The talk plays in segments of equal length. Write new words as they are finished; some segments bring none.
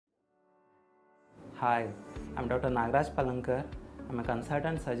Hi, I'm Dr. Nagaraj Palankar. I'm a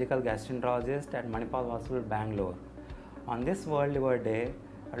consultant surgical gastroenterologist at Manipal Hospitals, Bangalore. On this World Liver Day,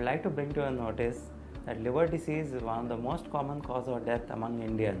 I'd like to bring to your notice that liver disease is one of the most common causes of death among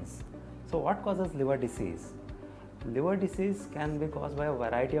Indians. So what causes liver disease? Liver disease can be caused by a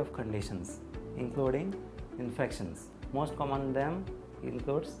variety of conditions, including infections. Most common of them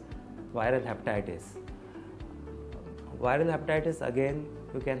includes viral hepatitis. Viral hepatitis again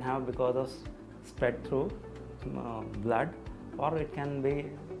you can have because of spread through blood, or it can be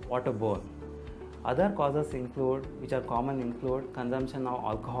waterborne. Other causes which are common include consumption of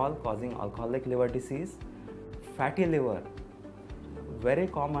alcohol causing alcoholic liver disease, fatty liver, very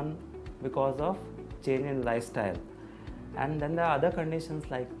common because of change in lifestyle. And then there are other conditions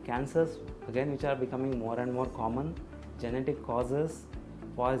like cancers again which are becoming more and more common, genetic causes,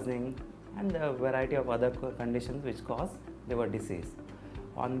 poisoning, and a variety of other conditions which cause liver disease.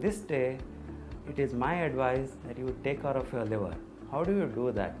 On this day, it is my advice that you take care of your liver. How do you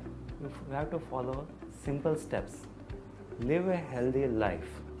do that? You have to follow simple steps. Live a healthy life.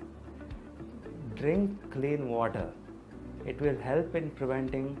 Drink clean water. It will help in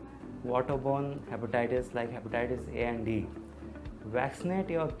preventing waterborne hepatitis like hepatitis A and E. Vaccinate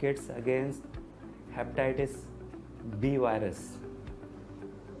your kids against hepatitis B virus.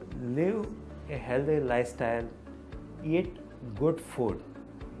 Live a healthy lifestyle. Eat good food.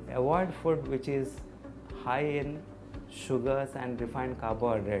 Avoid food which is high in sugars and refined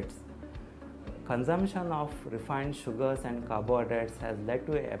carbohydrates. Consumption of refined sugars and carbohydrates has led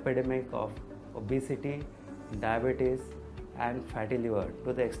to an epidemic of obesity, diabetes, and fatty liver,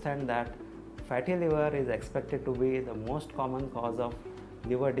 to the extent that fatty liver is expected to be the most common cause of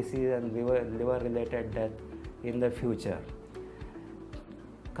liver disease and liver related death in the future.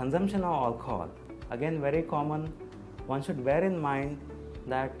 Consumption of alcohol, again very common. One should bear in mind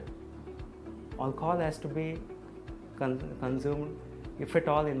that alcohol has to be consumed, if at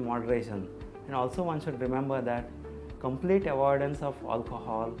all, in moderation. And also one should remember that complete avoidance of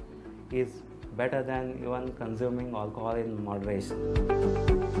alcohol is better than even consuming alcohol in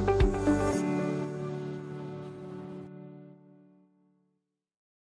moderation.